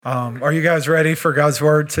Are you guys ready for God's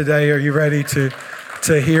word today? Are you ready to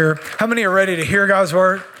hear? How many are ready to hear God's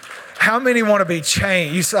word? How many want to be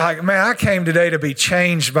changed? You say, like, man, I came today to be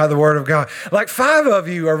changed by the word of God. Like 5 of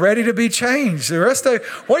you are ready to be changed. The rest of you,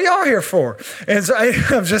 what are y'all here for? And so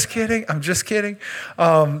I'm just kidding.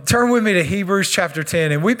 Turn with me to Hebrews chapter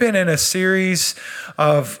 10. And we've been in a series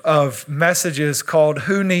of messages called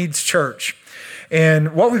Who Needs Church?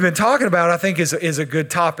 And what we've been talking about, I think, is a good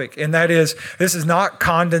topic. And that is, this is not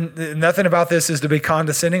nothing about this is to be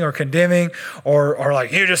condescending or condemning or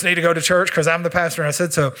like, you just need to go to church because I'm the pastor and I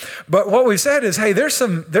said so. But what we said is, hey, there's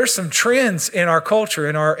some trends in our culture,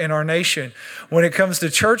 in our nation. When it comes to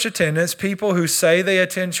church attendance, people who say they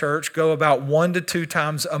attend church go about 1 to 2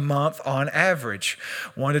 times a month on average.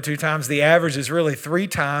 1 to 2 times. The average is really 3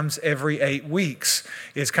 times every 8 weeks.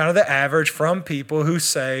 It's kind of the average from people who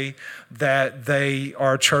say that they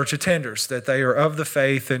are church attenders, that they are of the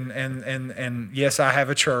faith, and yes, I have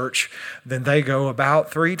a church. Then they go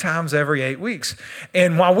about 3 times every 8 weeks.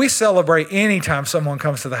 And while we celebrate anytime someone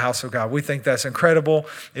comes to the house of God, we think that's incredible.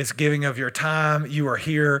 It's giving of your time. You are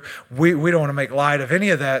here. We don't want to make light of any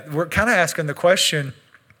of that. We're kind of asking the question,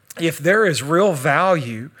 if there is real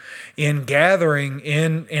value in gathering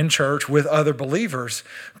in church with other believers,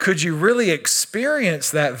 could you really experience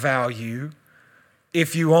that value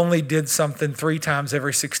if you only did something 3 times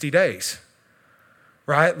every 60 days,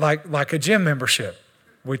 right? Like a gym membership.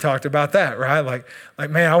 We talked about that, right? Like,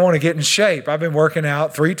 man, I want to get in shape. I've been working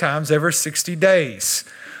out 3 times every 60 days.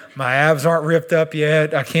 My abs aren't ripped up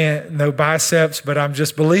yet. I can't, no biceps, but I'm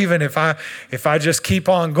just believing if I just keep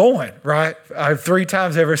on going, right? 3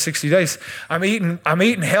 times every 60 days. I'm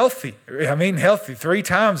eating healthy. 3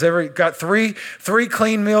 times got three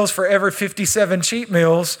clean meals for every 57 cheat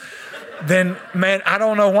meals. Then, man, I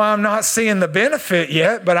don't know why I'm not seeing the benefit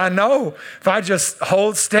yet, but I know if I just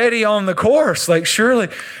hold steady on the course, like surely.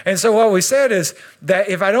 And so what we said is that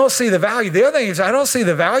if I don't see the value, the other thing is I don't see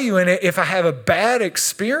the value in it if I have a bad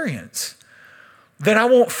experience. Then I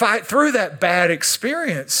won't fight through that bad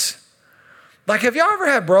experience. Like, have y'all ever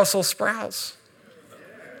had Brussels sprouts?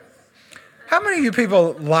 How many of you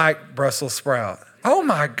people like Brussels sprout? Oh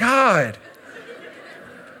my God.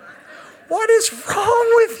 What is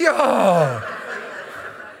wrong with y'all?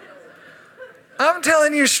 I'm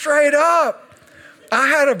telling you straight up. I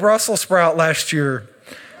had a Brussels sprout last year,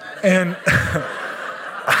 and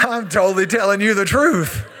I'm totally telling you the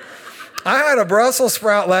truth. I had a Brussels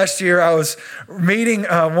sprout last year. I was meeting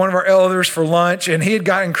one of our elders for lunch, and he had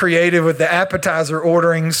gotten creative with the appetizer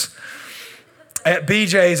orderings at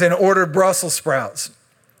BJ's and ordered Brussels sprouts.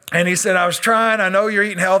 And he said, I know you're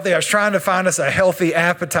eating healthy. I was trying to find us a healthy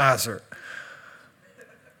appetizer.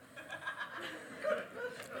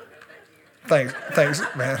 Thanks,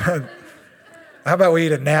 man. How about we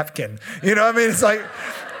eat a napkin? You know what I mean? It's like,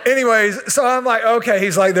 anyways, so I'm like, okay.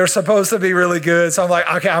 He's like, they're supposed to be really good. So I'm like,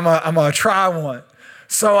 okay, I'm gonna try one.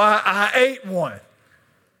 So I ate one.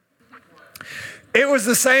 It was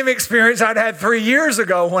the same experience I'd had 3 years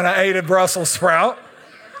ago when I ate a Brussels sprout.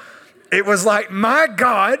 It was like, my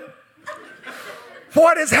God,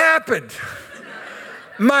 what has happened?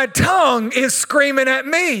 My tongue is screaming at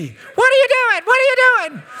me. What are you doing? What are you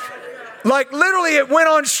doing? Like literally it went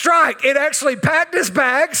on strike. It actually packed its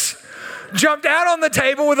bags, jumped out on the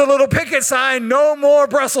table with a little picket sign, no more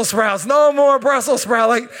Brussels sprouts, no more Brussels sprouts.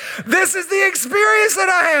 Like, this is the experience that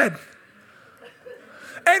I had.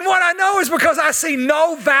 And what I know is because I see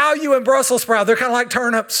no value in Brussels sprouts. They're kind of like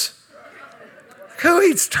turnips. Who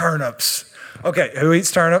eats turnips? Okay, who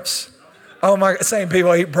eats turnips? Oh my, same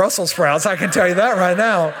people eat Brussels sprouts. I can tell you that right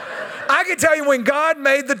now. I can tell you when God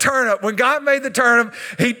made the turnip,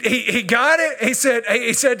 he got it. He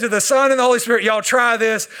said to the Son and the Holy Spirit, y'all try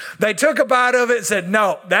this. They took a bite of it and said,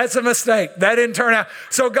 no, that's a mistake. That didn't turn out.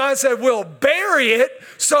 So God said, we'll bury it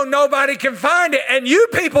so nobody can find it. And you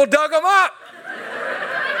people dug them up.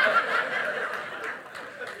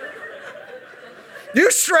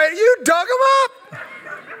 You dug them up.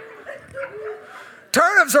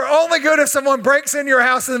 Turnips are only good if someone breaks into your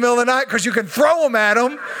house in the middle of the night because you can throw them at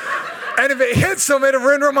them. And if it hits them, it'll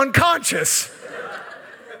render them unconscious.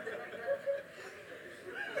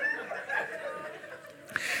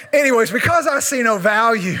 Anyways, because I see no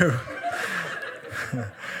value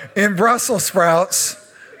in Brussels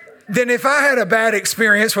sprouts, then if I had a bad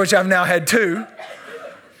experience, which I've now had 2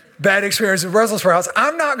 bad experiences with Brussels sprouts,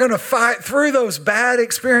 I'm not going to fight through those bad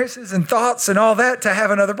experiences and thoughts and all that to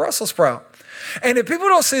have another Brussels sprout. And if people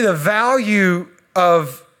don't see the value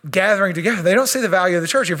of gathering together, they don't see the value of the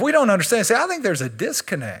church. If we don't understand, I think there's a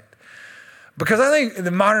disconnect. Because I think in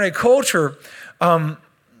the modern day culture, I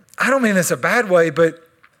don't mean this a bad way, but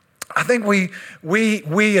I think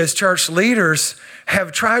we as church leaders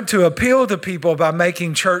have tried to appeal to people by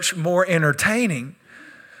making church more entertaining,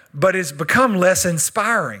 but it's become less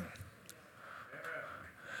inspiring.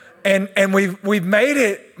 And we've made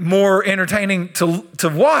it more entertaining to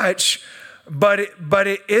watch, but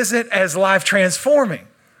it isn't as life transforming.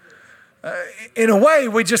 In a way,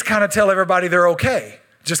 we just kind of tell everybody they're okay.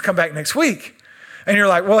 Just come back next week. And you're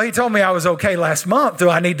like, well, he told me I was okay last month. Do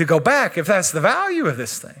I need to go back if that's the value of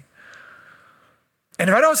this thing? And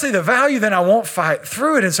if I don't see the value, then I won't fight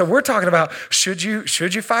through it. And so we're talking about, should you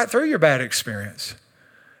fight through your bad experience?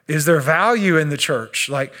 Is there value in the church?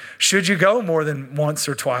 Like, should you go more than once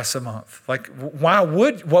or twice a month? Like,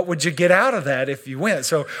 what would you get out of that if you went?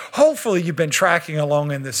 So hopefully you've been tracking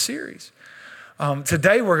along in this series.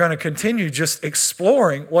 Today we're going to continue just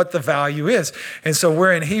exploring what the value is. And so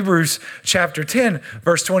we're in Hebrews chapter 10,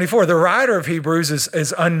 verse 24. The writer of Hebrews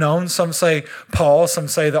is unknown. Some say Paul, some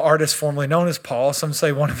say the artist formerly known as Paul, some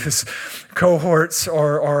say one of his cohorts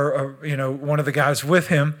or one of the guys with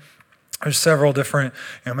him. There's several different,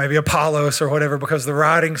 maybe Apollos or whatever, because the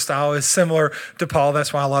writing style is similar to Paul.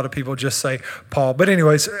 That's why a lot of people just say Paul. But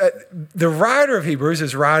anyways, the writer of Hebrews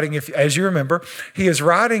is writing, as you remember, he is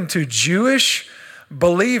writing to Jewish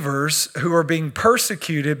believers who are being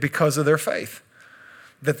persecuted because of their faith.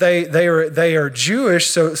 That they are Jewish,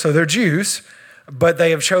 so they're Jews, but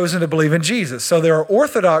they have chosen to believe in Jesus. So there are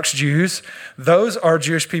Orthodox Jews. Those are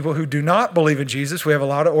Jewish people who do not believe in Jesus. We have a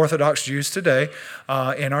lot of Orthodox Jews today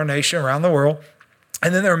in our nation, around the world.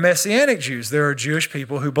 And then there are Messianic Jews. There are Jewish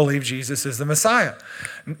people who believe Jesus is the Messiah.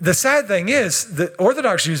 The sad thing is that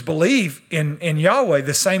Orthodox Jews believe in Yahweh,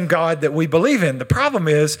 the same God that we believe in. The problem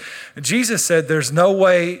is Jesus said there's no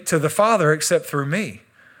way to the Father except through me.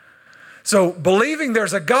 So believing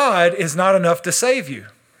there's a God is not enough to save you.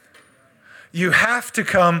 You have to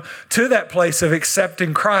come to that place of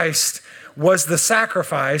accepting Christ was the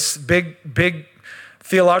sacrifice, big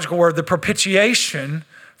theological word, the propitiation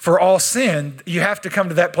for all sin. You have to come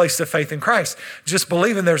to that place of faith in Christ. Just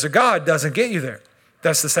believing there's a God doesn't get you there.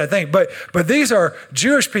 That's the sad thing. But these are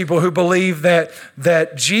Jewish people who believe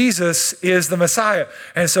that Jesus is the Messiah.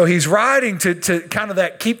 And so he's writing to kind of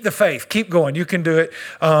that, keep the faith, keep going. You can do it.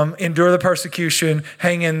 Endure the persecution,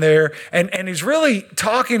 hang in there. And he's really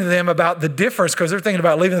talking to them about the difference because they're thinking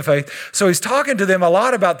about leaving the faith. So he's talking to them a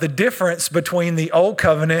lot about the difference between the old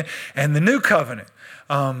covenant and the new covenant.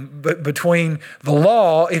 But between the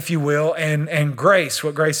law, if you will, and grace,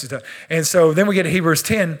 what grace has done. And so then we get to Hebrews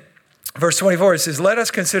 10, verse 24. It says, let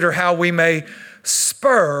us consider how we may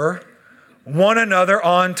spur one another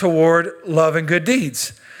on toward love and good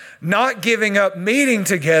deeds, not giving up meeting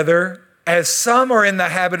together as some are in the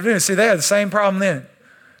habit of doing. See, they had the same problem then.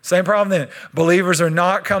 Same problem then. Believers are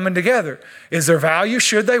not coming together. Is there value?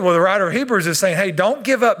 Should they? Well, the writer of Hebrews is saying, hey, don't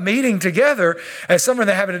give up meeting together as some are in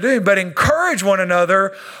the habit of doing, but encourage one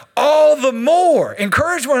another all the more.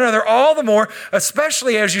 Encourage one another all the more,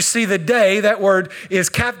 especially as you see the day. That word is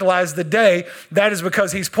capitalized, the day. That is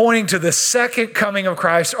because he's pointing to the second coming of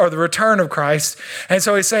Christ or the return of Christ. And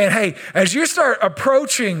so he's saying, hey, as you start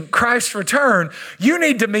approaching Christ's return, you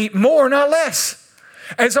need to meet more, not less.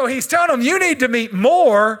 And so he's telling them, you need to meet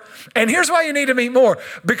more. And here's why you need to meet more.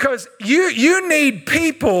 Because you need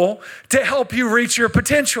people to help you reach your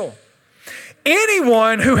potential.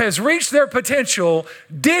 Anyone who has reached their potential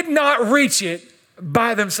did not reach it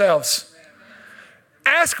by themselves.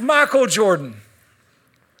 Ask Michael Jordan,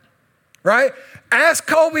 right? Ask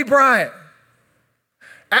Kobe Bryant.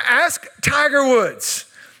 Ask Tiger Woods.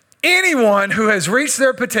 Anyone who has reached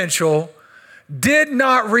their potential did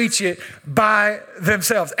not reach it by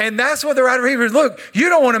themselves. And that's what the writer of Hebrews, look, you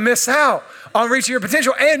don't want to miss out on reaching your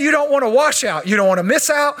potential, and you don't want to wash out. You don't want to miss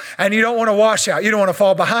out, and you don't want to wash out. You don't want to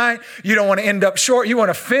fall behind. You don't want to end up short. You want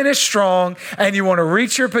to finish strong, and you want to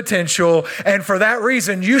reach your potential. And for that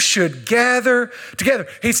reason, you should gather together.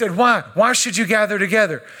 He said, why? Why should you gather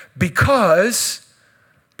together? Because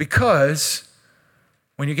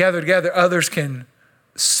when you gather together, others can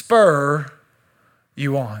spur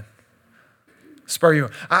you on. Spur you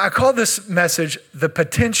on. I call this message the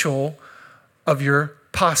potential of your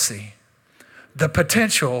posse. The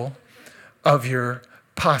potential of your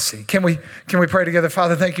posse. Can we pray together?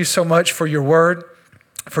 Father, thank you so much for your word,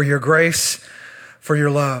 for your grace, for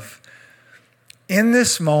your love. In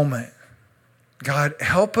this moment, God,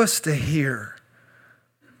 help us to hear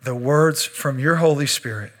the words from your Holy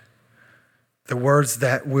Spirit, the words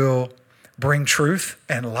that will bring truth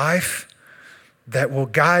and life, that will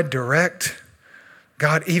guide, direct,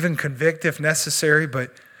 God, even convict if necessary, but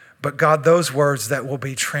God, those words that will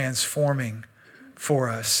be transforming for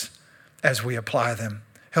us as we apply them.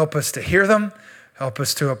 Help us to hear them. Help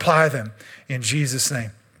us to apply them in Jesus'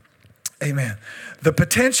 name. Amen. The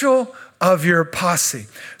potential of your posse.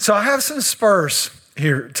 So I have some spurs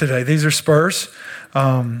here today. These are spurs.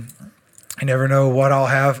 You never know what I'll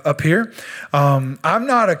have up here. I'm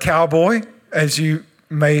not a cowboy, as you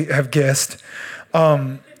may have guessed.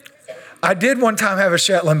 I did one time have a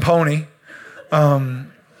Shetland pony.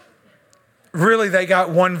 Really, they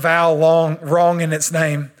got one vowel wrong in its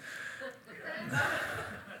name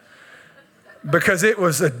because it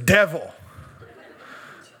was a devil.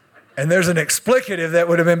 And there's an explicative that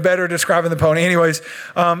would have been better describing the pony. Anyways,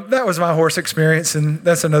 that was my horse experience, and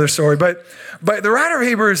that's another story. But the writer of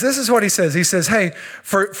Hebrews, this is what he says. He says, hey,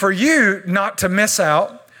 for you not to miss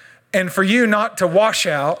out and for you not to wash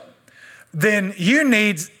out, then you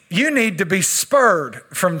need to be spurred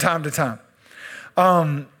from time to time.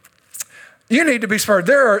 You need to be spurred.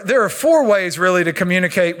 There are 4 ways really to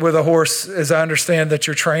communicate with a horse, as I understand that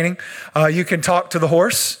you're training. You can talk to the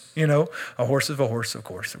horse. You know, a horse is a horse, of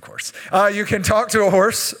course. You can talk to a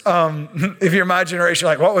horse. If you're my generation,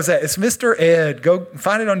 like, what was that? It's Mr. Ed. Go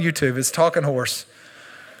find it on YouTube. It's Talking Horse.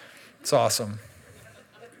 It's awesome.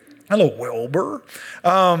 Hello, Wilbur.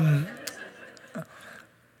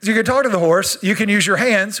 You can talk to the horse. You can use your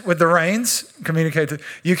hands with the reins, communicate.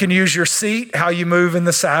 You can use your seat, how you move in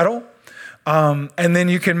the saddle. And then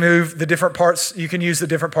you can move the different parts. You can use the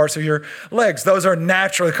different parts of your legs. Those are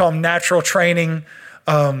natural. They call them natural training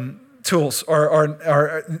tools,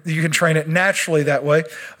 or you can train it naturally that way,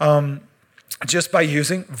 just by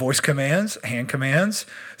using voice commands, hand commands,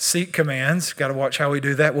 seat commands. Got to watch how we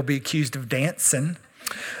do that. We'll be accused of dancing.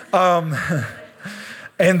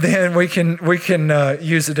 And then we can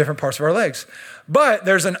use the different parts of our legs. But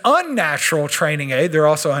there's an unnatural training aid. There are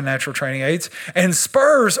also unnatural training aids, and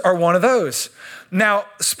spurs are one of those. Now,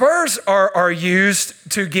 spurs are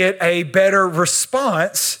used to get a better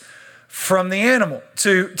response from the animal,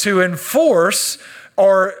 to enforce,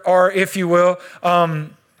 or if you will,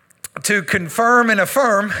 to confirm and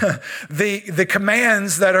affirm the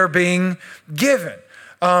commands that are being given.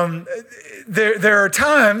 There are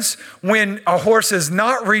times when a horse is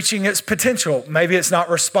not reaching its potential. Maybe it's not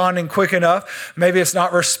responding quick enough. Maybe it's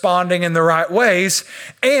not responding in the right ways.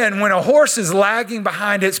 And when a horse is lagging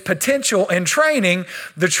behind its potential in training,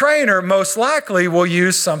 the trainer most likely will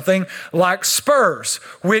use something like spurs,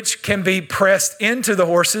 which can be pressed into the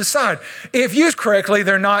horse's side. If used correctly,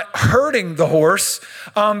 they're not hurting the horse,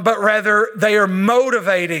 but rather they are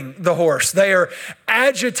motivating the horse. They are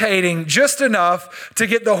agitating just enough to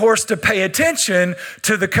get the horse to pay attention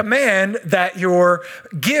to the command that you're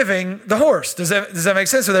giving the horse. Does that make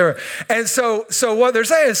sense? And so what they're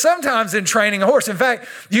saying is sometimes in training a horse, in fact,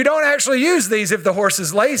 you don't actually use these if the horse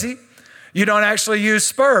is lazy. You don't actually use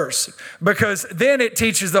spurs, because then it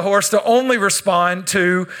teaches the horse to only respond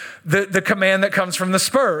to the command that comes from the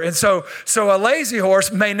spur. And so a lazy horse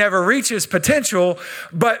may never reach his potential,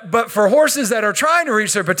 but for horses that are trying to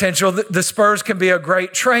reach their potential, the spurs can be a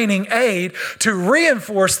great training aid to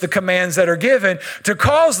reinforce the commands that are given, to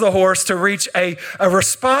cause the horse to reach a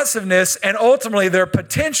responsiveness and ultimately their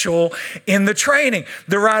potential in the training.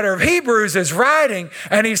 The writer of Hebrews is writing,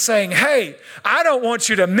 and he's saying, hey, I don't want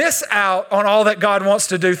you to miss out on all that God wants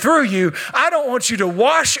to do through you. I don't want you to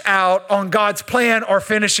wash out on God's plan or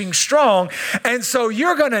finishing strong. And so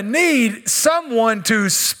you're going to need someone to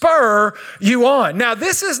spur you on. Now,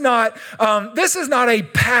 this is not a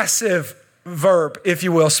passive verb, if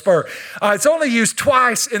you will, spur. It's only used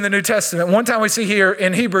twice in the New Testament. One time we see here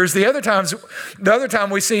in Hebrews, the other time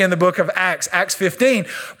we see in the book of Acts 15.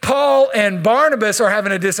 Paul and Barnabas are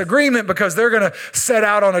having a disagreement because they're going to set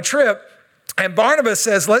out on a trip. And Barnabas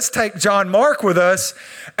says, let's take John Mark with us.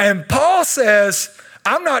 And Paul says,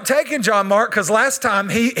 I'm not taking John Mark because last time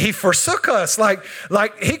he forsook us, like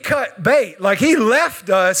he cut bait, like he left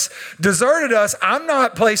us, deserted us. I'm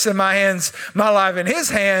not placing my life in his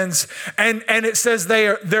hands. And it says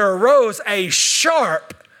there arose a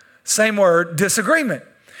sharp, same word, disagreement.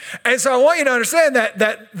 And so I want you to understand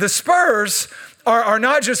that the spurs are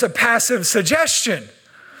not just a passive suggestion.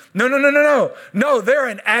 No. No, they're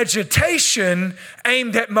an agitation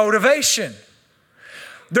aimed at motivation.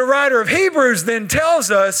 The writer of Hebrews then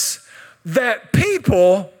tells us that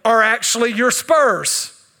people are actually your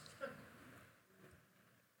spurs.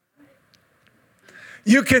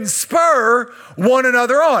 You can spur one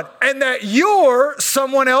another on, and that you're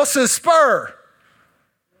someone else's spur.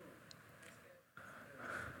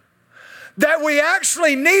 That we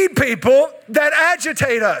actually need people that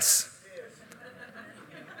agitate us.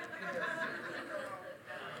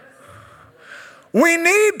 We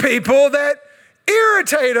need people that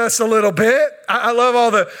irritate us a little bit. I love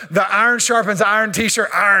all the iron sharpens iron t-shirt.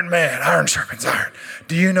 Iron Man, iron sharpens iron.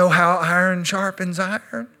 Do you know how iron sharpens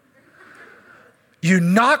iron? You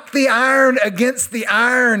knock the iron against the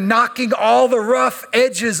iron, knocking all the rough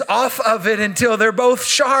edges off of it until they're both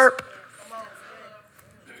sharp.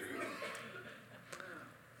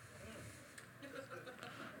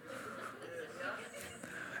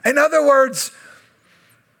 In other words,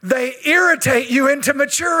 they irritate you into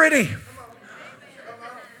maturity.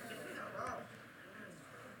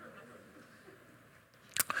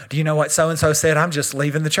 Do you know what so-and-so said? I'm just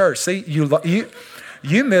leaving the church. See,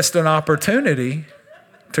 you missed an opportunity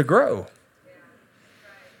to grow.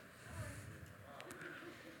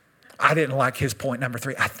 I didn't like his point number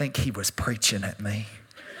 3. I think he was preaching at me.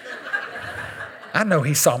 I know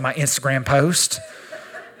he saw my Instagram post.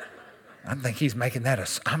 I think he's making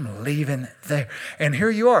that I'm leaving there. And here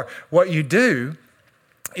you are. What you do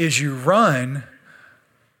is you run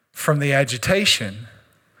from the agitation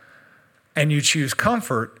and you choose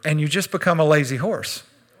comfort and you just become a lazy horse.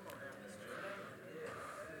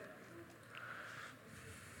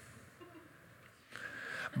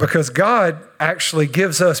 Because God actually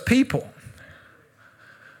gives us people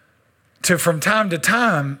to, from time to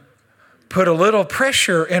time, put a little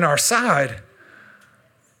pressure in our side.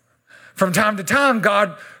 From time to time,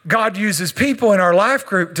 God uses people in our life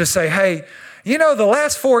group to say, hey, you know, the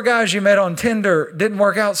last 4 guys you met on Tinder didn't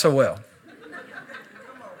work out so well.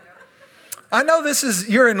 I know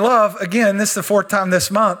you're in love. Again, this is the 4th time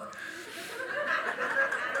this month.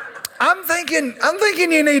 I'm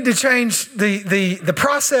thinking you need to change the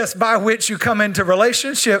process by which you come into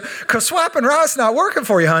relationship, because swiping right's not working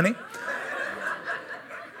for you, honey.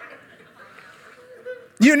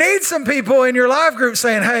 You need some people in your life group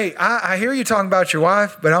saying, hey, I hear you talking about your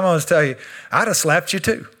wife, but I'm going to tell you, I'd have slapped you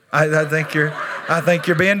too. I think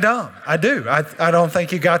you're being dumb. I do. I don't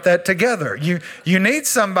think you got that together. You need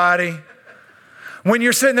somebody. When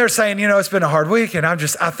you're sitting there saying, you know, it's been a hard week and I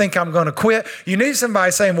think I'm going to quit. You need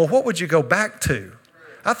somebody saying, well, what would you go back to?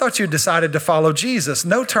 I thought you decided to follow Jesus.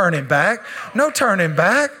 No turning back. No turning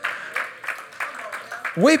back.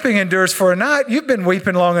 Weeping endures for a night. You've been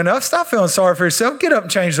weeping long enough. Stop feeling sorry for yourself. Get up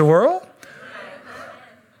and change the world.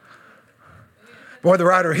 What the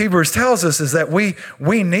writer of Hebrews tells us is that we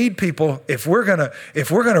need people. If we're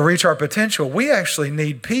gonna reach our potential, we actually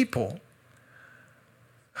need people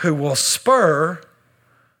who will spur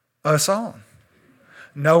us on.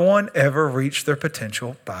 No one ever reached their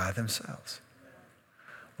potential by themselves.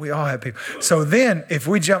 We all have people. So then if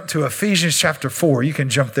we jump to Ephesians chapter 4, you can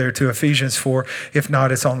jump there to Ephesians 4. If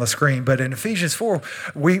not, it's on the screen. But in Ephesians 4,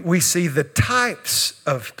 we see the types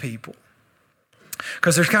of people.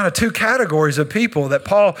 Because there's kind of 2 categories of people that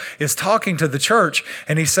Paul is talking to the church.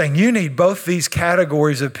 And he's saying you need both these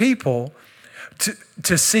categories of people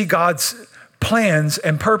to see God's plans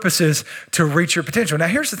and purposes to reach your potential. Now,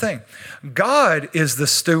 here's the thing. God is the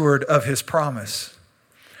steward of his promise,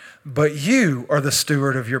 but you are the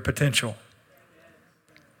steward of your potential.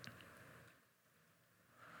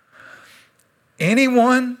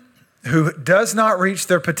 Anyone who does not reach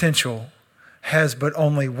their potential has but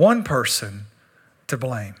only one person to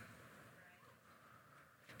blame.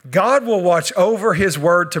 God will watch over his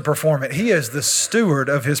word to perform it. He is the steward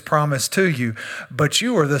of his promise to you, but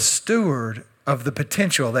you are the steward of the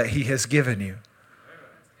potential that he has given you.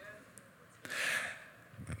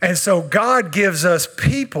 And so God gives us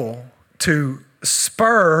people to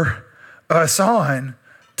spur us on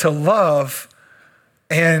to love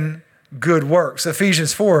and good works.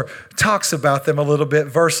 Ephesians 4 talks about them a little bit.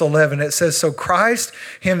 Verse 11, it says, so Christ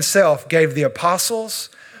himself gave the apostles,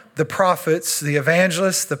 the prophets, the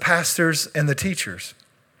evangelists, the pastors, and the teachers.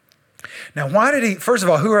 Now, why did he, first of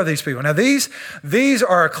all, who are these people? Now, these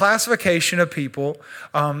are a classification of people.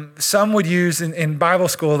 Some would use in Bible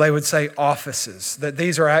school, they would say offices, that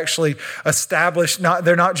these are actually established,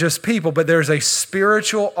 they're not just people, but there's a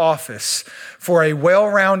spiritual office. For a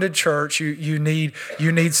well-rounded church, you need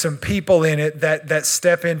some people in it that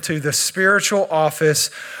step into the spiritual office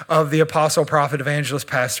of the apostle, prophet, evangelist,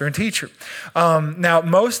 pastor, and teacher. Now,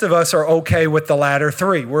 most of us are okay with the latter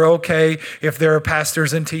 3. We're okay if there are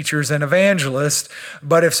pastors and teachers and evangelists,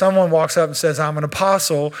 but if someone walks up and says, I'm an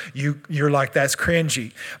apostle, you're like, that's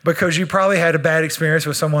cringy, because you probably had a bad experience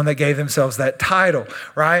with someone that gave themselves that title,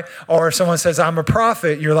 right? Or if someone says, I'm a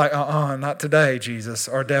prophet, you're like, not today, Jesus,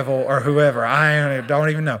 or devil, or whoever. I don't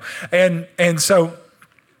even know. And so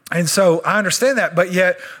And so I understand that, but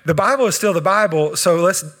yet the Bible is still the Bible. So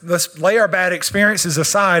let's lay our bad experiences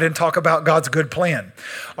aside and talk about God's good plan.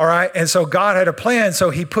 All right. And so God had a plan. So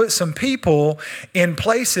he put some people in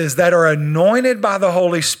places that are anointed by the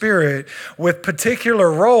Holy Spirit with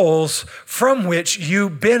particular roles from which you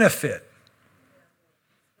benefit.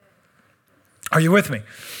 Are you with me?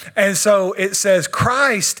 And so it says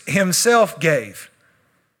Christ himself gave.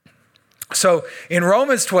 So in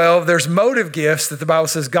Romans 12, there's motive gifts that the Bible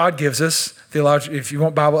says God gives us. Theology, if you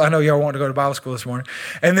want Bible, I know y'all want to go to Bible school this morning.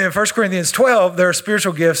 And then 1 Corinthians 12, there are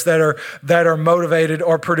spiritual gifts that are motivated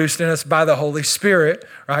or produced in us by the Holy Spirit,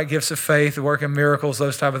 right? Gifts of faith, working miracles,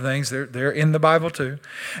 those type of things. They're in the Bible too.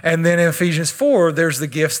 And then in Ephesians 4, there's the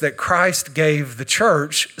gifts that Christ gave the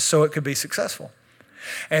church so it could be successful.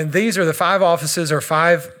 And these are the 5 offices or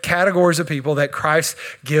 5 categories of people that Christ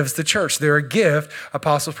gives the church. They're a gift: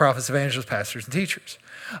 apostles, prophets, evangelists, pastors, and teachers.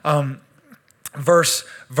 Verse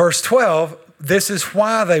 12, this is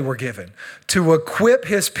why they were given: to equip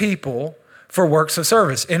his people for works of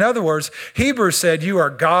service. In other words, Hebrews said you are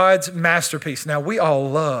God's masterpiece. Now, we all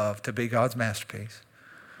love to be God's masterpiece,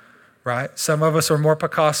 right? Some of us are more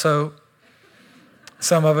Picasso.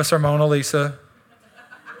 Some of us are Mona Lisa.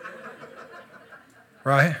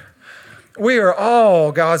 Right? We are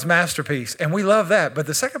all God's masterpiece, and we love that. But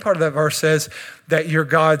the second part of that verse says that you're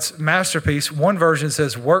God's masterpiece. One version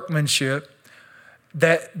says workmanship,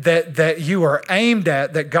 that you are aimed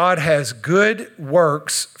at, that God has good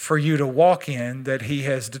works for you to walk in that he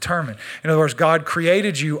has determined. In other words, God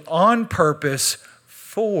created you on purpose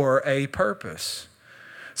for a purpose.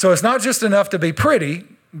 So it's not just enough to be pretty.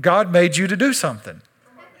 God made you to do something.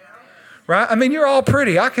 Right? I mean, you're all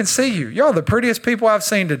pretty. I can see you. You're the prettiest people I've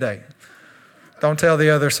seen today. Don't tell the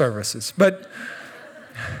other services. But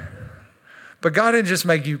God didn't just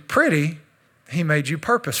make you pretty. He made you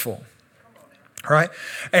purposeful. Right?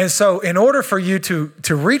 And so in order for you to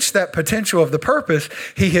reach that potential of the purpose,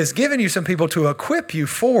 he has given you some people to equip you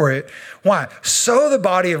for it. Why? So the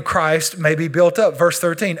body of Christ may be built up. Verse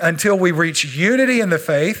 13, until we reach unity in the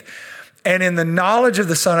faith and in the knowledge of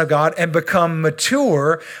the Son of God and become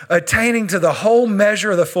mature, attaining to the whole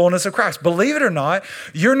measure of the fullness of Christ. Believe it or not,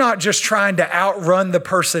 you're not just trying to outrun the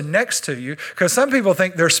person next to you, because some people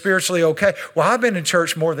think they're spiritually okay. Well, I've been in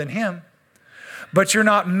church more than him. But you're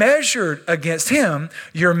not measured against him.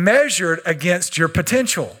 You're measured against your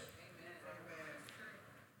potential.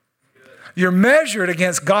 You're measured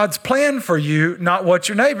against God's plan for you, not what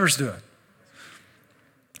your neighbor's doing.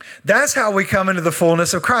 That's how we come into the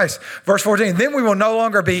fullness of Christ. Verse 14, then we will no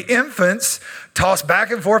longer be infants, tossed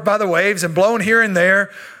back and forth by the waves and blown here and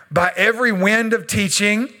there by every wind of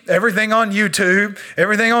teaching, everything on YouTube,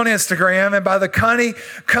 everything on Instagram, and by the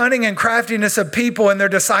cunning and craftiness of people and their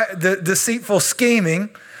deceitful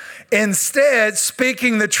scheming. Instead,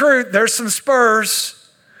 speaking the truth, there's some spurs.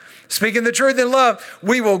 Speaking the truth in love,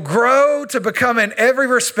 we will grow to become in every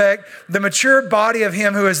respect the mature body of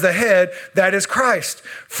him who is the head, that is Christ.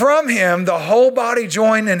 From him, the whole body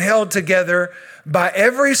joined and held together by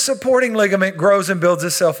every supporting ligament grows and builds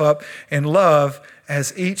itself up in love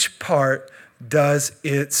as each part does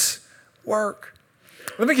its work.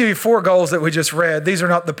 Let me give you 4 goals that we just read. These are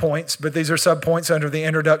not the points, but these are sub-points under the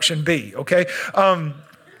introduction B, okay?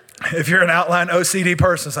 If you're an outline OCD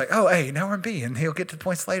person, it's like, oh, hey, now we're in B, and he'll get to the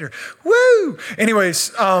points later. Woo! Anyways,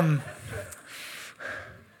 4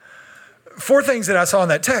 things that I saw in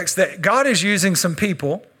that text, that God is using some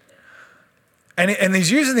people, and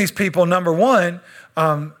he's using these people, number one,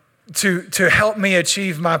 to help me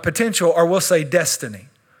achieve my potential, or we'll say destiny.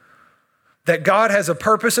 That God has a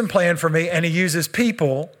purpose and plan for me, and he uses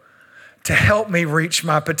people to help me reach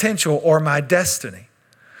my potential or my destiny.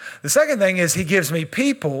 The second thing is he gives me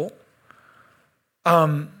people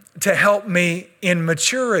to help me in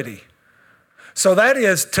maturity. So that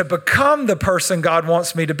is to become the person God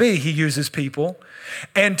wants me to be, he uses people.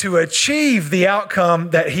 And to achieve the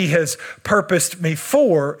outcome that he has purposed me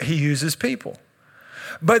for, he uses people.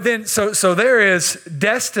 But then, so there is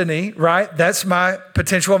destiny, right? That's my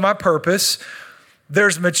potential of my purpose.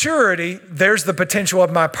 There's maturity. There's the potential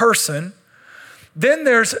of my person. Then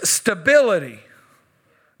there's stability.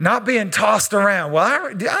 Not being tossed around. Well,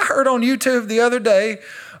 I heard on YouTube the other day,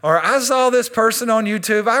 or I saw this person on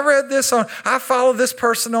YouTube. I follow this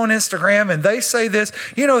person on Instagram, and they say this.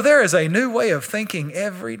 You know, there is a new way of thinking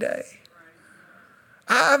every day.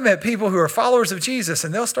 I've met people who are followers of Jesus,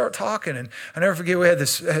 and they'll start talking. And I never forget, we had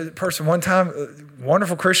this person one time, a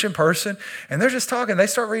wonderful Christian person, and they're just talking. They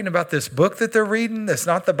start reading about this book that they're reading that's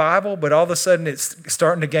not the Bible, but all of a sudden it's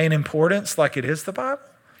starting to gain importance like it is the Bible.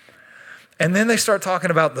 And then they start talking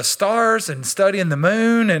about the stars and studying the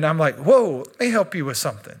moon. And I'm like, whoa, let me help you with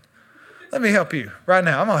something. Let me help you right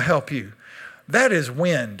now. I'm going to help you. That is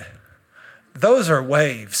wind. Those are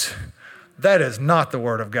waves. That is not the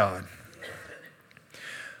word of God.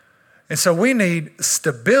 And so we need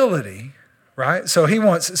stability, right? So he's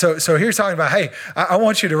talking about, hey, I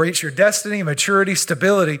want you to reach your destiny, maturity,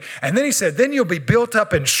 stability. And then he said, then you'll be built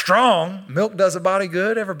up and strong. Milk does a body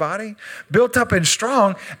good, everybody. Built up and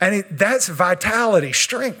strong. And that's vitality,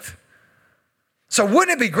 strength. So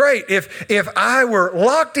wouldn't it be great if I were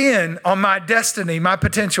locked in on my destiny, my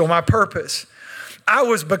potential, my purpose? I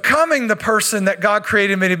was becoming the person that God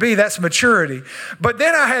created me to be. That's maturity. But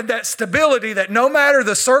then I had that stability that no matter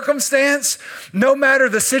the circumstance, no matter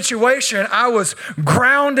the situation, I was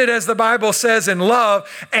grounded, as the Bible says, in love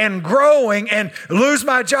and growing, and lose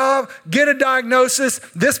my job, get a diagnosis.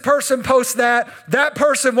 This person posts that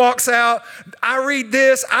person walks out. I read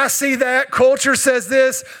this, I see that. Culture says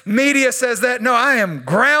this, media says that. No, I am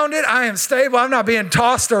grounded. I am stable. I'm not being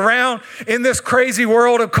tossed around in this crazy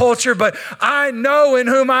world of culture, but I know in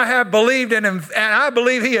whom I have believed in him, and I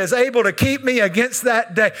believe he is able to keep me against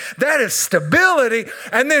that day. That is stability.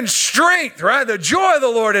 And then strength, right? The joy of the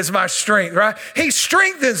Lord is my strength, right? He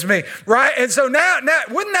strengthens me, right? And so now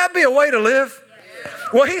wouldn't that be a way to live?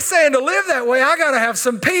 Well, he's saying to live that way, I got to have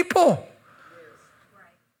some people.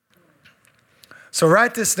 So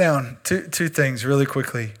write this down, two things really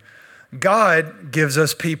quickly. God gives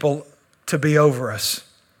us people to be over us.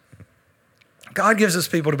 God gives us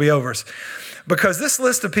people to be over us. Because this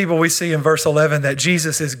list of people we see in verse 11 that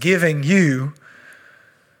Jesus is giving you,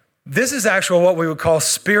 this is actually what we would call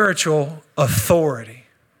spiritual authority.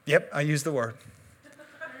 Yep, I used the word.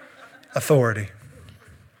 Authority.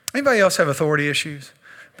 Anybody else have authority issues?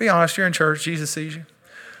 Be honest, you're in church, Jesus sees you.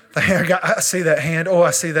 I see that hand. Oh,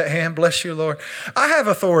 I see that hand. Bless you, Lord. I have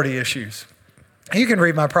authority issues. You can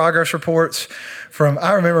read my progress reports from,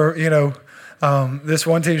 I remember, this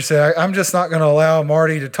one teacher said, I'm just not going to allow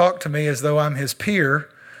Marty to talk to me as though I'm his peer.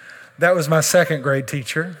 That was my second grade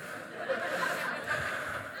teacher.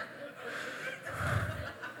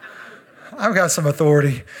 I've got some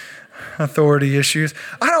authority issues.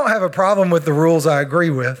 I don't have a problem with the rules I agree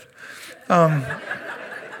with.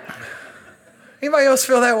 Anybody else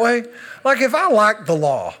feel that way? Like if I like the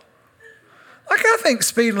law, I think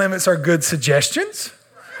speed limits are good suggestions,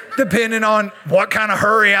 depending on what kind of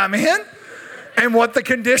hurry I'm in. And what the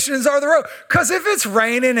conditions are of the road. Because if it's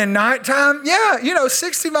raining and nighttime,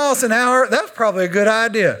 60 miles an hour, that's probably a good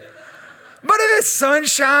idea. But if it's sun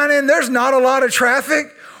shining, there's not a lot of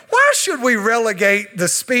traffic, why should we relegate the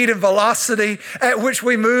speed and velocity at which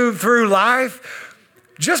we move through life?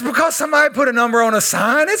 Just because somebody put a number on a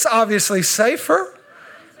sign, it's obviously safer.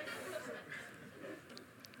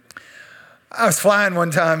 I was flying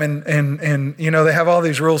one time and they have all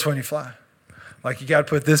these rules when you fly. Like you got to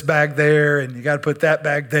put this bag there and you got to put that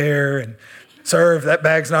bag there. And sir, if that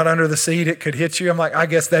bag's not under the seat, it could hit you. I'm like, I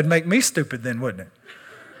guess that'd make me stupid then, wouldn't it?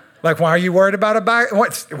 Like, why are you worried about a bag?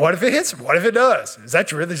 What if it hits? What if it does? Is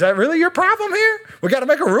that really your problem here? We got to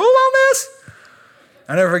make a rule on this?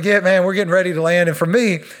 I never forget, man, we're getting ready to land. And for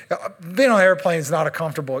me, being on an airplane is not a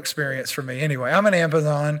comfortable experience for me. Anyway, I'm an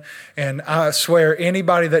Amazon, and I swear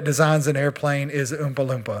anybody that designs an airplane is Oompa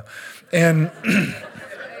Loompa. And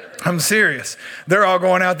I'm serious. They're all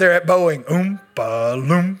going out there at Boeing. Oompa,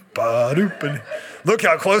 loompa, doopin. Look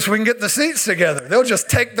how close we can get the seats together. They'll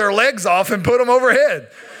just take their legs off and put them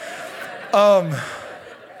overhead.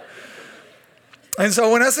 And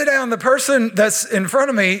so when I sit down, the person that's in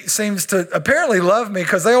front of me seems to apparently love me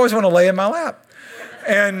because they always want to lay in my lap.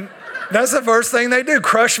 And that's the first thing they do,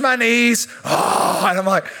 crush my knees. Oh, and I'm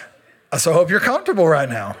like, I so hope you're comfortable right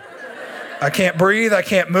now. I can't breathe. I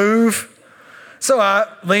can't move. So I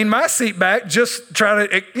lean my seat back, just try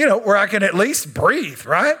to, where I can at least breathe,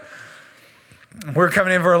 right? We're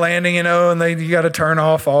coming in for a landing, and you got to turn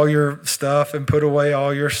off all your stuff and put away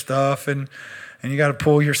all your stuff, and you got to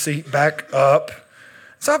pull your seat back up.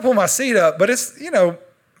 So I pull my seat up, but it's,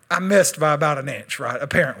 I missed by about an inch, right?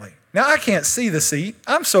 Apparently. Now I can't see the seat.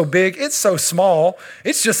 I'm so big. It's so small.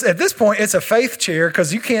 It's just, at this point, it's a faith chair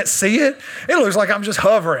because you can't see it. It looks like I'm just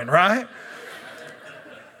hovering, right?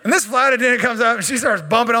 And this flight attendant comes up and she starts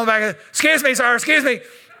bumping on the back. Excuse me, sir, excuse me.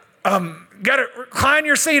 Got to recline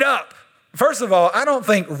your seat up. First of all, I don't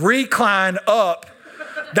think recline up.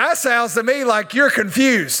 That sounds to me like you're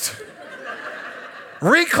confused.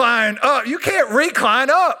 Recline up. You can't recline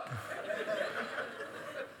up.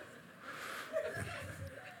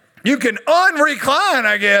 You can unrecline,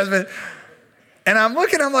 I guess. And I'm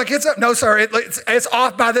looking, I'm like, it's up. No, sir, it's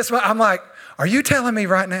off by this much. I'm like, are you telling me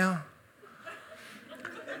right now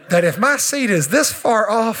that if my seat is this far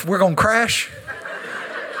off, we're going to crash?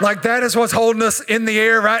 Like that is what's holding us in the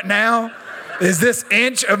air right now? Is this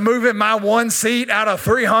inch of moving my one seat out of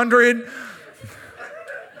 300?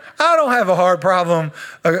 I don't have a hard problem.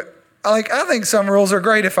 I think some rules are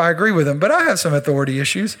great if I agree with them, but I have some authority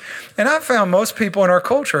issues. And I've found most people in our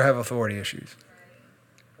culture have authority issues.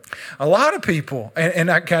 A lot of people,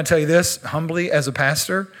 and I can tell you this humbly as a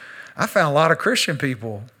pastor, I found a lot of Christian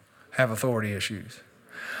people have authority issues.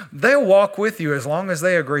 They'll walk with you as long as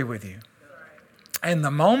they agree with you. And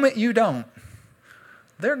the moment you don't,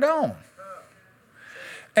 they're gone.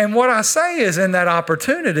 And what I say is in that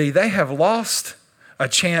opportunity, they have lost a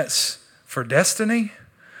chance for destiny,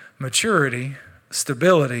 maturity,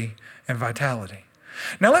 stability, and vitality.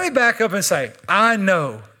 Now let me back up and say, I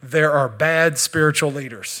know there are bad spiritual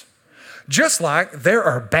leaders, just like there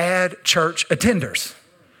are bad church attenders.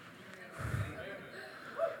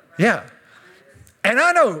 Yeah. And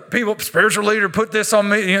I know people, spiritual leader, put this on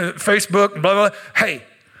me, Facebook, blah, blah, blah. Hey,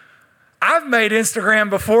 I've made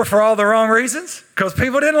Instagram before for all the wrong reasons because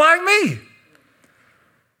people didn't like me.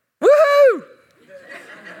 Woohoo!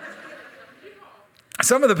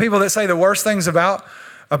 Some of the people that say the worst things about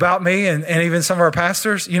me and even some of our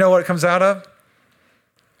pastors, you know what it comes out of?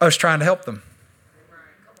 Us trying to help them.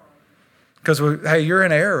 Because, hey, you're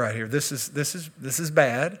in error right here. This is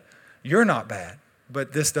bad. You're not bad,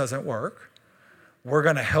 but this doesn't work. We're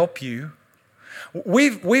going to help you.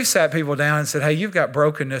 We've sat people down and said, hey, you've got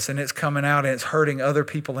brokenness and it's coming out and it's hurting other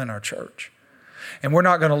people in our church. And we're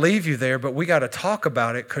not going to leave you there, but we got to talk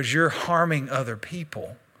about it because you're harming other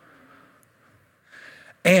people.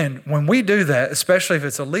 And when we do that, especially if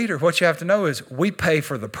it's a leader, what you have to know is we pay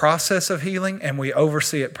for the process of healing and we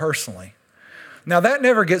oversee it personally. Now, that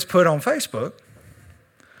never gets put on Facebook,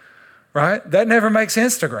 right? That never makes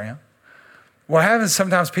Instagram. What happens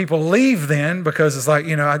sometimes people leave then because it's like,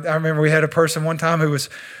 I remember we had a person one time who was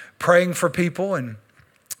praying for people and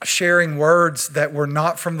sharing words that were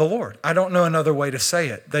not from the Lord. I don't know another way to say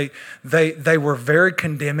it. They were very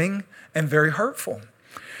condemning and very hurtful.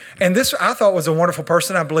 And this I thought was a wonderful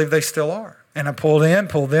person. I believe they still are. And I pulled them,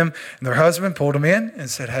 and their husband pulled them in and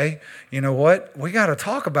said, hey, you know what? We got to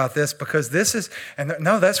talk about this because this is,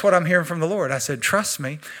 no, that's what I'm hearing from the Lord. I said, trust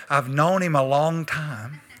me, I've known him a long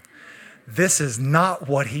time. This is not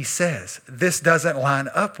what he says. This doesn't line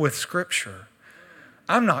up with Scripture.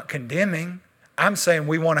 I'm not condemning. I'm saying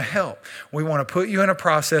we want to help. We want to put you in a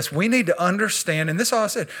process. We need to understand, and this is all I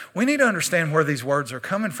said, we need to understand where these words are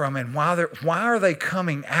coming from and why are they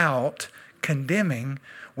coming out condemning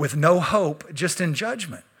with no hope, just in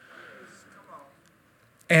judgment.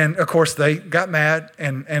 And of course, they got mad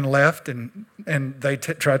and left, and they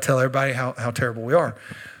try to tell everybody how terrible we are.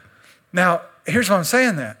 Now, here's what I'm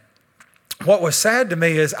saying that. What was sad to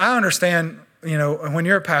me is I understand, when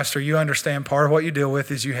you're a pastor, you understand part of what you deal with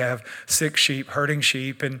is you have sick sheep, hurting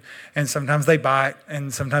sheep, and sometimes they bite,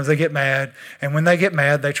 and sometimes they get mad. And when they get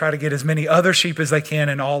mad, they try to get as many other sheep as they can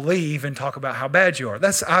and all leave and talk about how bad you are.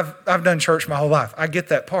 I've done church my whole life. I get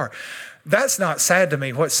that part. That's not sad to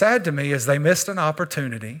me. What's sad to me is they missed an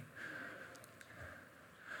opportunity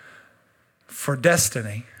for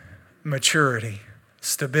destiny, maturity,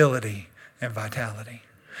 stability, and vitality.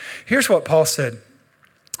 Here's what Paul said.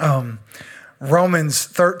 Romans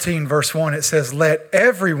 13, verse 1, it says, let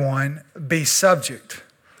everyone be subject.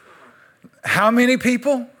 How many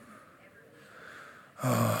people?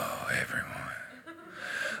 Oh, everyone.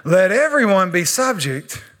 Let everyone be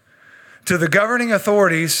subject to the governing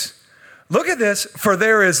authorities. Look at this. For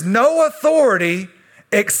there is no authority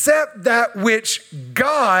except that which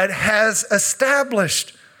God has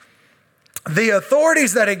established. The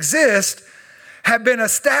authorities that exist have been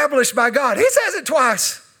established by God. He says it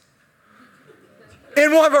twice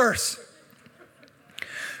in one verse.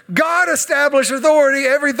 God established authority.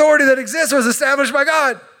 Every authority that exists was established by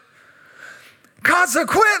God.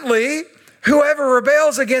 Consequently, whoever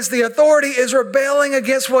rebels against the authority is rebelling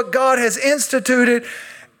against what God has instituted,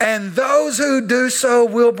 and those who do so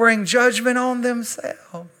will bring judgment on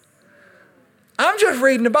themselves. I'm just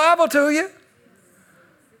reading the Bible to you.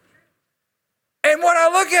 And what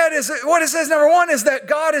I look at is what it says, number one, is that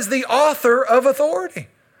God is the author of authority.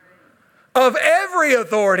 Of every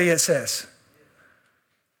authority, it says.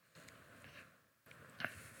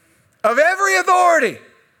 Of every authority.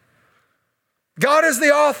 God is the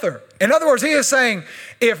author. In other words, he is saying,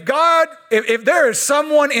 if there is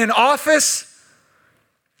someone in office,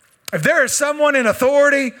 if there is someone in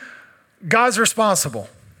authority, God's responsible.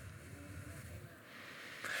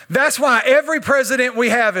 That's why every president we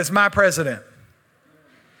have is my president.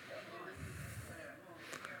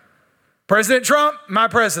 President Trump, my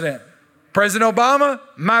president. President Obama,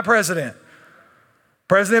 my president.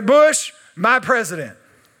 President Bush, my president.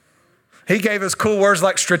 He gave us cool words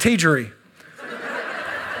like strategery.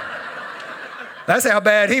 That's how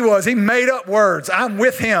bad he was. He made up words. I'm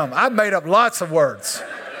with him. I've made up lots of words.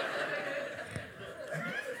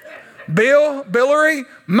 Hillary,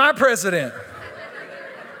 my president.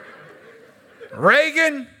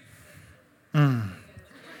 Reagan,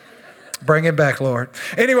 bring it back, Lord.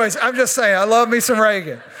 Anyways, I'm just saying, I love me some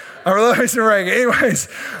Reagan. Anyways,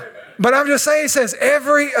 but I'm just saying, he says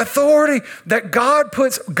every authority that God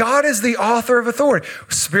puts, God is the author of authority.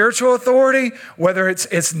 Spiritual authority, whether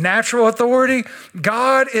it's natural authority,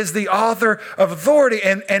 God is the author of authority.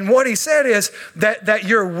 And what he said is that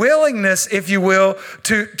your willingness, if you will,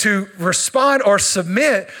 to respond or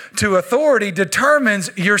submit to authority determines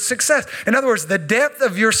your success. In other words, the depth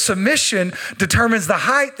of your submission determines the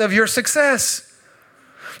height of your success.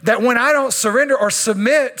 That when I don't surrender or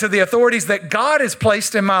submit to the authorities that God has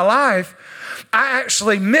placed in my life, I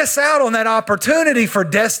actually miss out on that opportunity for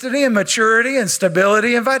destiny and maturity and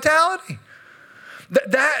stability and vitality.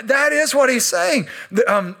 That is what he's saying.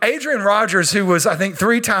 Adrian Rogers, who was, I think,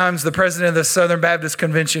 3 times the president of the Southern Baptist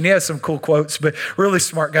Convention, he has some cool quotes, but really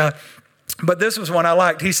smart guy. But this was one I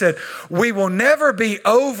liked. He said, we will never be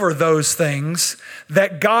over those things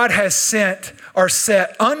that God has sent or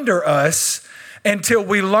set under us until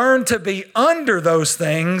we learn to be under those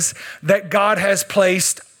things that God has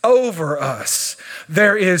placed over us.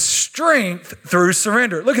 There is strength through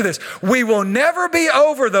surrender. Look at this. We will never be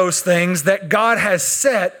over those things that God has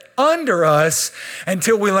set under us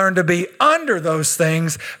until we learn to be under those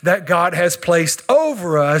things that God has placed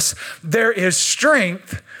over us. There is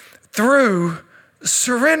strength through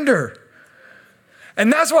surrender.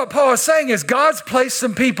 And that's what Paul is saying is God's placed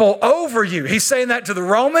some people over you. He's saying that to the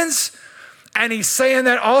Romans. And he's saying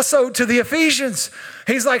that also to the Ephesians.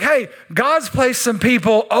 He's like, hey, God's placed some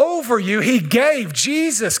people over you.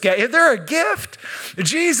 Jesus gave, they're a gift.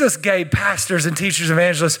 Jesus gave pastors and teachers,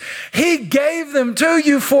 evangelists. He gave them to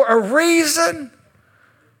you for a reason,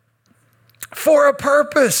 for a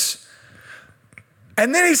purpose.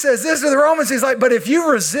 And then he says this to the Romans. He's like, but if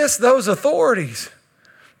you resist those authorities,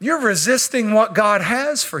 you're resisting what God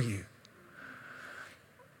has for you.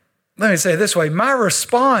 Let me say it this way. My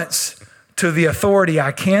response to the authority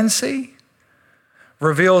I can see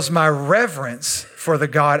reveals my reverence for the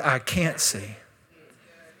God I can't see.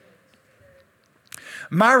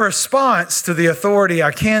 My response to the authority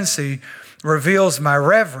I can see reveals my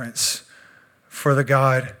reverence for the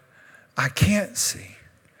God I can't see.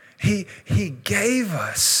 He gave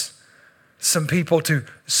us some people to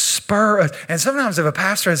spur us. And sometimes if a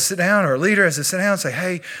pastor has to sit down or a leader has to sit down and say,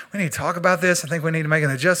 hey, we need to talk about this. I think we need to make an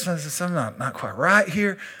adjustment. There's something not quite right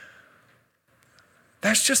here.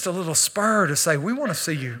 That's just a little spur to say, we want to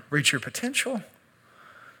see you reach your potential.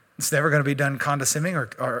 It's never going to be done condescending or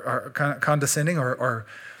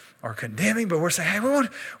condemning, but we're saying, hey,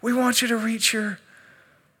 we want you to reach your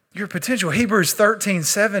potential. Hebrews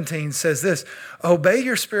 13:17 says this, obey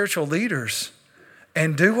your spiritual leaders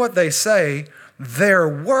and do what they say. Their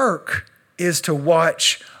work is to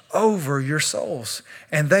watch over your souls,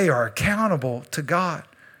 and they are accountable to God.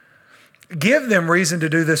 Give them reason to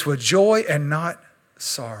do this with joy and not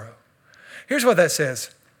sorrow. Here's what that says.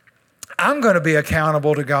 I'm going to be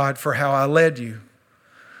accountable to God for how I led you.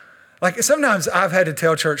 Like sometimes I've had to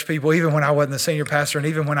tell church people, even when I wasn't the senior pastor and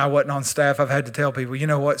even when I wasn't on staff, I've had to tell people, you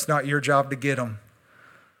know what? It's not your job to get them.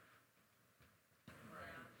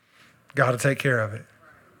 God will take care of it.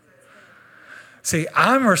 See,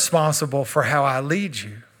 I'm responsible for how I lead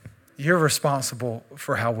you. You're responsible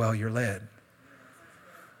for how well you're led.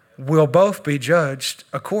 We'll both be judged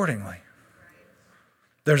accordingly.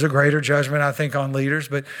 There's a greater judgment, I think, on leaders,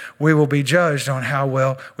 but we will be judged on how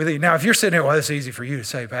well we lead. Now, if you're sitting there, well, it's easy for you to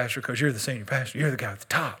say, Pastor, because you're the senior pastor. You're the guy at the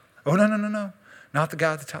top. Oh, no. Not the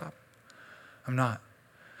guy at the top. I'm not.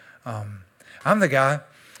 I'm the guy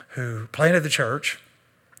who planted the church,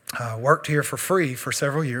 worked here for free for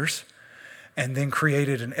several years, and then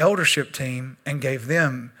created an eldership team and gave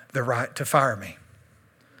them the right to fire me.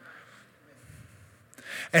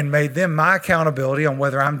 And made them my accountability on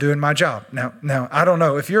whether I'm doing my job. Now, I don't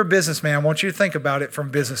know. If you're a businessman, I want you to think about it from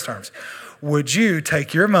business terms. Would you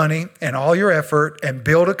take your money and all your effort and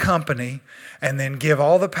build a company and then give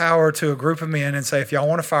all the power to a group of men and say, if y'all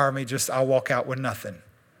want to fire me, I'll walk out with nothing?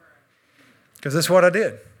 Because that's what I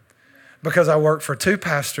did. Because I worked for 2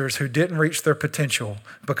 pastors who didn't reach their potential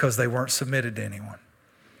because they weren't submitted to anyone.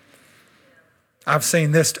 I've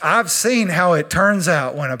seen this. I've seen how it turns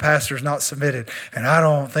out when a pastor's not submitted, and I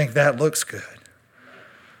don't think that looks good.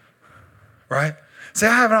 Right? See,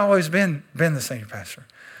 I haven't always been the senior pastor.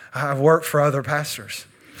 I've worked for other pastors.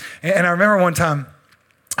 And I remember one time,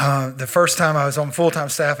 the first time I was on full-time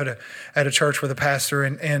staff at a church with a pastor,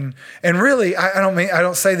 and really, I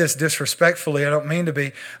don't say this disrespectfully. I don't mean to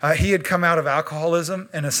be. He had come out of alcoholism,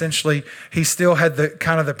 and essentially, he still had the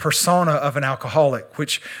kind of the persona of an alcoholic,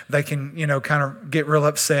 which they can, kind of get real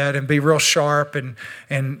upset and be real sharp and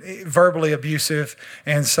verbally abusive.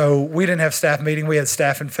 And so we didn't have staff meeting. We had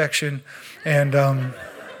staph infection, and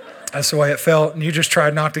that's the way it felt. And you just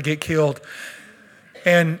tried not to get killed.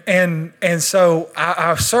 And so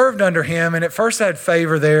I served under him, and at first I had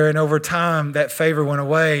favor there, and over time that favor went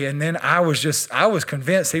away. And then I was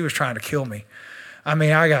convinced he was trying to kill me. I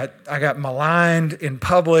mean, I got maligned in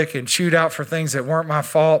public and chewed out for things that weren't my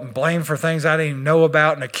fault, and blamed for things I didn't even know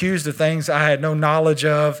about, and accused of things I had no knowledge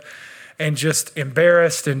of, and just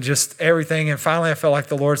embarrassed and just everything. And finally I felt like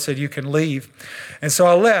the Lord said, you can leave. And so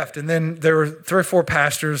I left. And then there were 3 or 4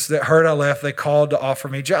 pastors that heard I left. They called to offer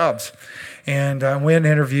me jobs. And I went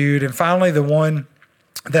and interviewed. And finally the one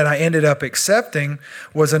that I ended up accepting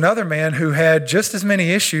was another man who had just as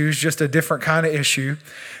many issues, just a different kind of issue.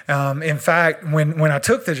 In fact, when I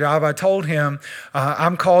took the job, I told him,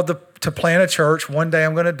 I'm called to plant a church. One day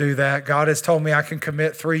I'm going to do that. God has told me I can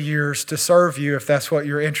commit 3 years to serve you if that's what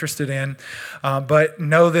you're interested in. But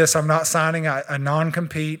know this, I'm not signing a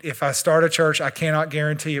non-compete. If I start a church, I cannot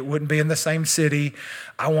guarantee it wouldn't be in the same city.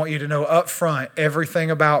 I want you to know up front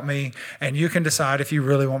everything about me, and you can decide if you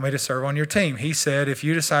really want me to serve on your team. He said, if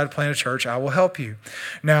you decide to plant a church, I will help you.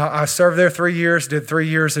 Now, I served there 3 years, did 3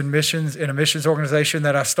 years in missions, in a missions organization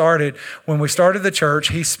that I started. When we started the church,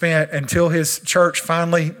 he spent, until his church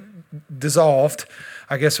finally dissolved,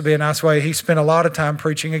 I guess would be a nice way, he spent a lot of time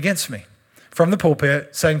preaching against me from the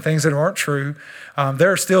pulpit, saying things that weren't true.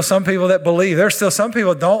 There are still some people that believe. There are still some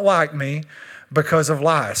people that don't like me because of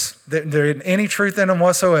lies. There isn't any truth in them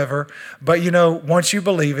whatsoever. But once you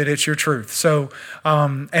believe it, it's your truth. So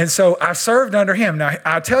I served under him. Now,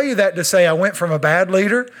 I tell you that to say I went from a bad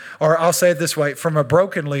leader, or I'll say it this way, from a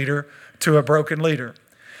broken leader to a broken leader.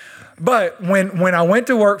 But when I went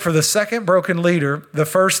to work for the second broken leader, the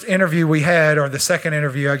first interview we had, or the second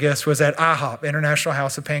interview, I guess, was at IHOP, International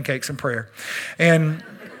House of Pancakes and Prayer. And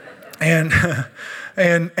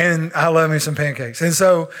I love me some pancakes. And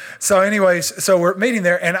so we're meeting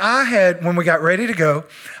there, and when we got ready to go,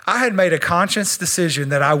 I had made a conscious decision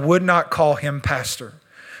that I would not call him pastor,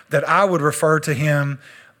 that I would refer to him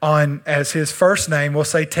as his first name. We'll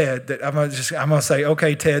say Ted. That I'm gonna say,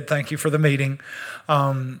 okay, Ted, thank you for the meeting.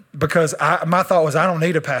 Because my thought was, I don't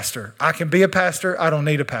need a pastor. I can be a pastor. I don't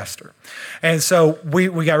need a pastor. And so we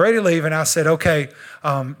got ready to leave, and I said, okay,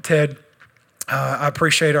 Ted, I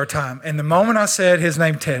appreciate our time. And the moment I said his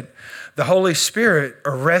name, Ted, the Holy Spirit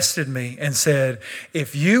arrested me and said,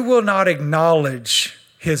 if you will not acknowledge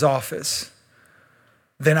his office,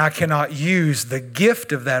 then I cannot use the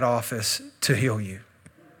gift of that office to heal you.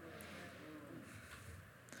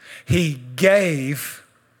 He gave,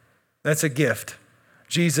 that's a gift.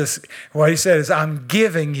 Jesus, what he said is, I'm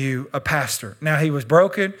giving you a pastor. Now, he was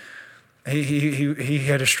broken. He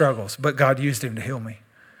had his struggles, but God used him to heal me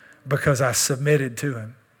because I submitted to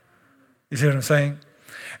him. You see what I'm saying?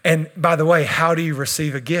 And by the way, how do you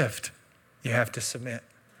receive a gift? You have to submit.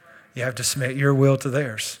 You have to submit your will to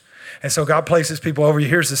theirs. And so God places people over you.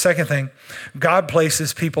 Here's the second thing. God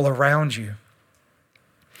places people around you.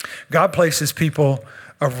 God places people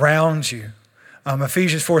around you.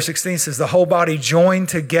 Ephesians 4:16 says, the whole body joined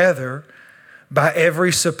together by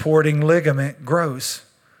every supporting ligament grows.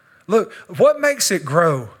 Look, what makes it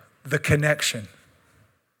grow? The connection.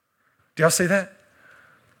 Do y'all see that?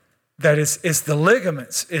 That it's the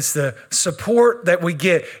ligaments, it's the support that we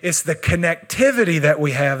get, it's the connectivity that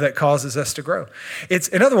we have that causes us to grow.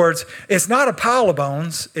 In other words, it's not a pile of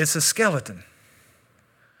bones, it's a skeleton.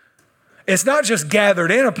 It's not just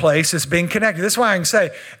gathered in a place, it's being connected. That's why I can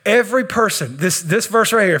say every person, this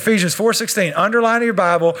verse right here, Ephesians 4:16, underline in your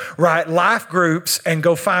Bible, write life groups and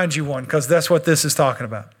go find you one, because that's what this is talking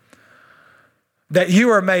about. That you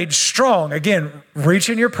are made strong. Again,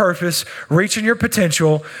 reaching your purpose, reaching your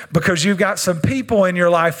potential, because you've got some people in your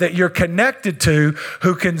life that you're connected to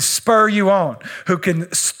who can spur you on, who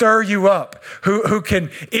can stir you up, who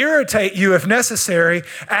can irritate you if necessary,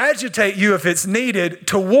 agitate you if it's needed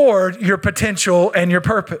toward your potential and your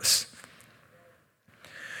purpose.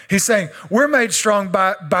 He's saying we're made strong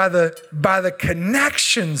by the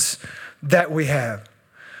connections that we have.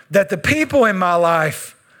 That the people in my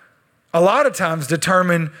life a lot of times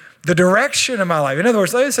determine the direction of my life. In other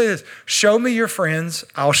words, let me say this. Show me your friends,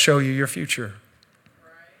 I'll show you your future.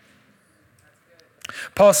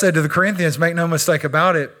 Paul said to the Corinthians, make no mistake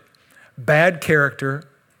about it, bad character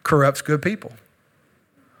corrupts good people.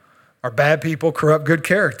 or bad people corrupt good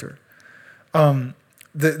character.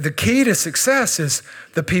 The key to success is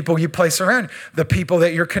the people you place around you, the people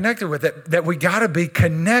that you're connected with, that we got to be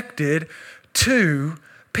connected to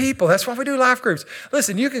people. That's why we do life groups.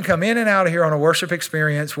 Listen, you can come in and out of here on a worship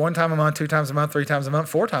experience 1 time a month, 2 times a month, 3 times a month,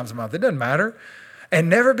 4 times a month. It doesn't matter. And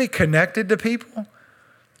never be connected to people.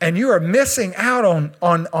 And you are missing out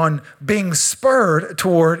on being spurred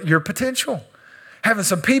toward your potential. Having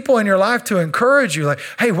some people in your life to encourage you, like,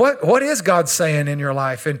 hey, what is God saying in your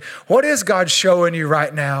life? And what is God showing you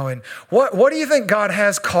right now? And what do you think God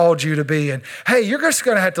has called you to be? And hey, you're just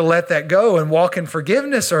going to have to let that go and walk in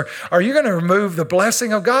forgiveness, or are you going to remove the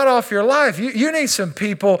blessing of God off your life? You need some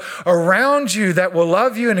people around you that will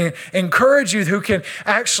love you and encourage you, who can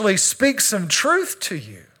actually speak some truth to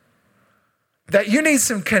you. That you need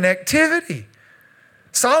some connectivity.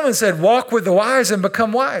 Solomon said, walk with the wise and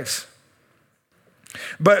become wise.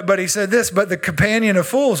 But he said this, but the companion of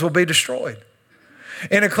fools will be destroyed.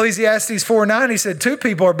 In Ecclesiastes 4:9, he said, 2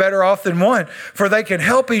 people are better off than one, for they can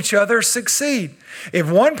help each other succeed. If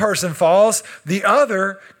one person falls, the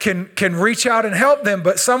other can reach out and help them.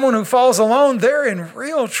 But someone who falls alone, they're in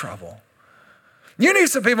real trouble. You need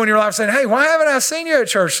some people in your life saying, hey, why haven't I seen you at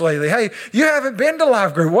church lately? Hey, you haven't been to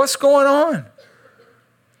life group. What's going on?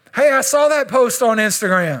 Hey, I saw that post on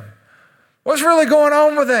Instagram. What's really going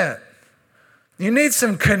on with that? You need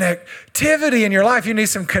some connectivity in your life. You need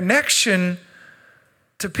some connection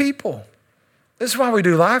to people. This is why we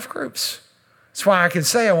do life groups. That's why I can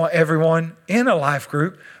say I want everyone in a life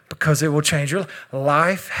group, because it will change your life.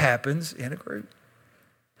 Life happens in a group.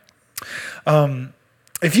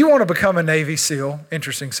 If you want to become a Navy SEAL,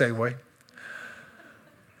 interesting segue.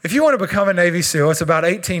 If you want to become a Navy SEAL, it's about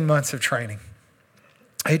 18 months of training.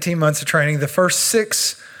 18 months of training. The first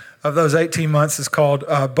 6 of those 18 months is called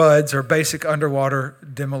BUDS, or Basic Underwater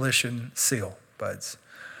Demolition SEAL, BUDS.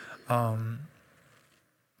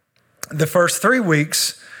 The first 3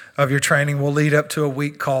 weeks of your training will lead up to a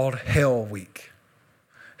week called Hell Week.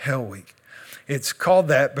 Hell Week. It's called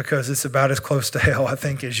that because it's about as close to hell, I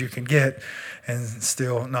think, as you can get and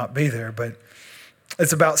still not be there. But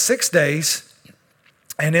it's about 6 days.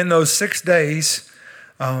 And in those 6 days,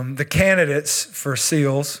 the candidates for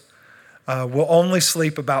SEALs will only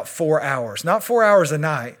sleep about 4 hours. Not 4 hours a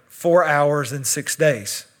night, 4 hours in 6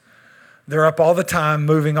 days. They're up all the time,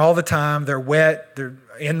 moving all the time. They're wet. They're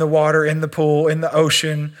in the water, in the pool, in the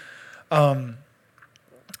ocean.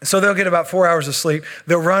 So they'll get about 4 hours of sleep.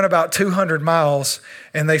 They'll run about 200 miles,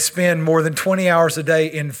 and they spend more than 20 hours a day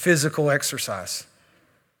in physical exercise.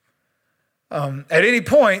 At any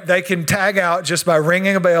point, they can tag out just by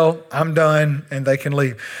ringing a bell, I'm done, and they can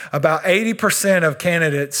leave. About 80% of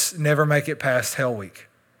candidates never make it past Hell Week.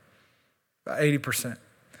 About 80%.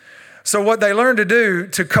 So what they learn to do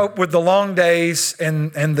to cope with the long days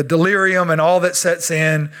and the delirium and all that sets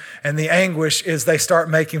in and the anguish is they start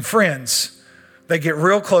making friends. They get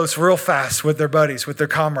real close real fast with their buddies, with their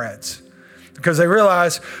comrades, because they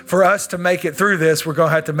realize for us to make it through this, we're going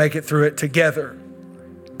to have to make it through it together.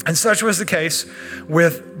 And such was the case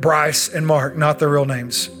with Bryce and Mark, not their real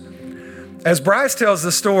names. As Bryce tells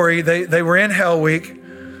the story, they were in Hell Week,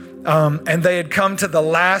 and they had come to the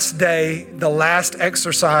last day, the last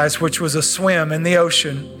exercise, which was a swim in the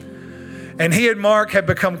ocean. And he and Mark had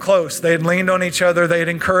become close. They had leaned on each other. They had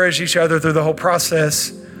encouraged each other through the whole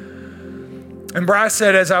process. And Bryce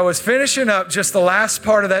said, as I was finishing up just the last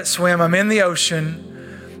part of that swim, I'm in the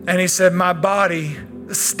ocean, and he said, my body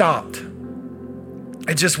stopped.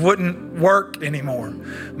 It just wouldn't work anymore.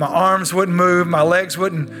 My arms wouldn't move. My legs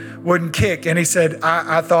wouldn't kick. And he said,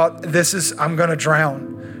 I thought I'm going to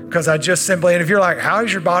drown, because I just simply, and if you're like, how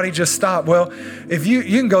does your body just stop? Well, if you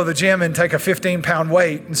can go to the gym and take a 15-pound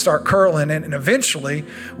weight and start curling, and eventually,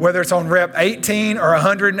 whether it's on rep 18 or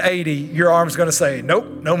 180, your arm's going to say, nope,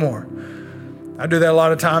 no more. I do that a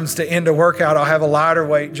lot of times to end a workout. I'll have a lighter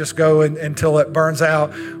weight, just go until it burns out,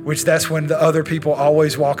 which that's when the other people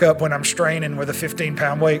always walk up when I'm straining with a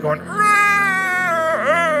 15-pound weight going,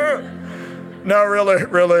 no,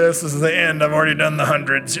 really, this is the end. I've already done the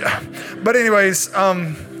hundreds. Yeah. But anyways,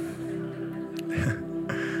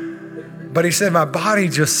 but he said, my body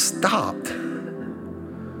just stopped.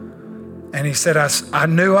 And he said, I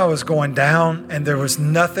knew I was going down, and there was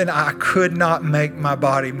nothing, I could not make my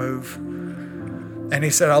body move. And he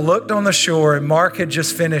said, I looked on the shore, and Mark had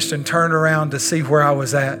just finished and turned around to see where I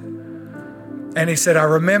was at. And he said, I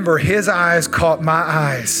remember his eyes caught my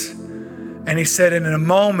eyes. And he said, in a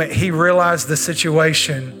moment, he realized the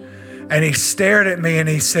situation, and he stared at me and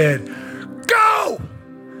he said, go!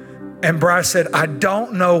 And Bryce said, I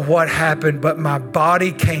don't know what happened, but my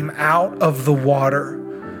body came out of the water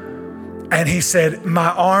And he said, my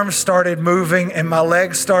arms started moving and my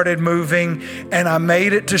legs started moving, and I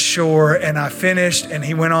made it to shore and I finished, and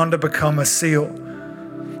he went on to become a SEAL.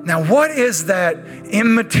 Now, what is that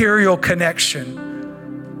immaterial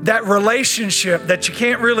connection? That relationship that you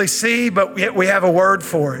can't really see, but yet we have a word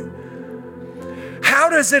for it. How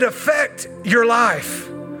does it affect your life?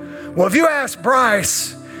 Well, if you ask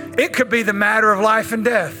Bryce, it could be the matter of life and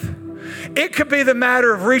death. It could be the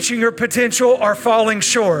matter of reaching your potential or falling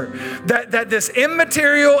short. That this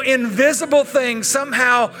immaterial, invisible thing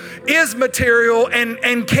somehow is material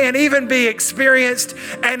and can even be experienced,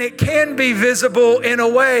 and it can be visible in a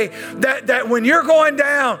way that when you're going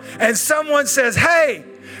down and someone says, hey,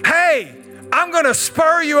 I'm going to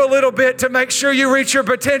spur you a little bit to make sure you reach your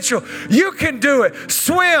potential. You can do it.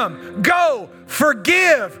 Swim, go,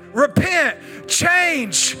 forgive, repent,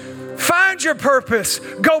 change. Find your purpose.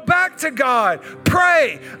 Go back to God.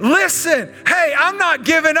 Pray. Listen. Hey, I'm not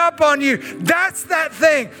giving up on you. That's that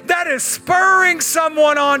thing. That is spurring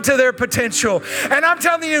someone on to their potential. And I'm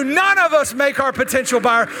telling you, none of us make our potential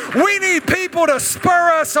by we need people to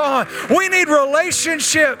spur us on. We need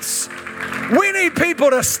relationships. We need people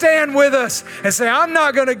to stand with us and say, I'm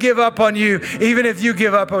not going to give up on you, even if you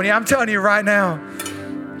give up on you. I'm telling you right now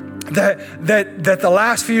that the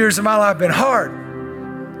last few years of my life have been hard.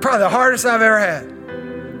 Probably the hardest I've ever had.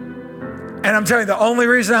 And I'm telling you, the only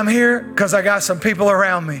reason I'm here, because I got some people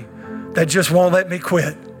around me that just won't let me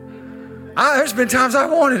quit. There's been times I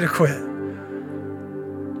wanted to quit.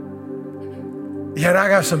 Yet I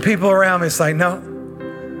got some people around me. It's like, no,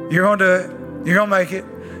 you're going to do it. You're going to make it.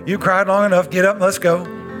 You cried long enough. Get up and let's go.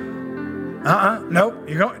 Nope.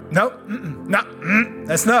 You're going, nope.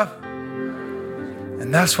 That's enough.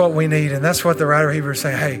 And that's what we need. And that's what the writer of Hebrews is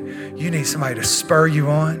saying. Hey, you need somebody to spur you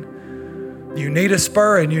on. You need a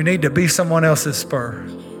spur, and you need to be someone else's spur.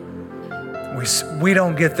 We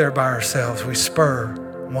don't get there by ourselves. We spur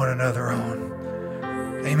one another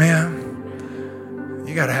on. Amen.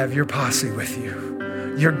 You got to have your posse with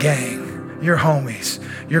you, your gang, your homies,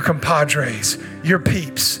 your compadres, your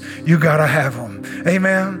peeps. You got to have them.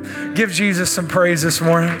 Amen. Give Jesus some praise this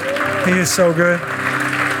morning. He is so good.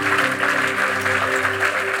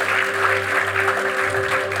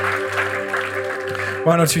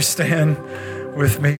 Why don't you stand with me?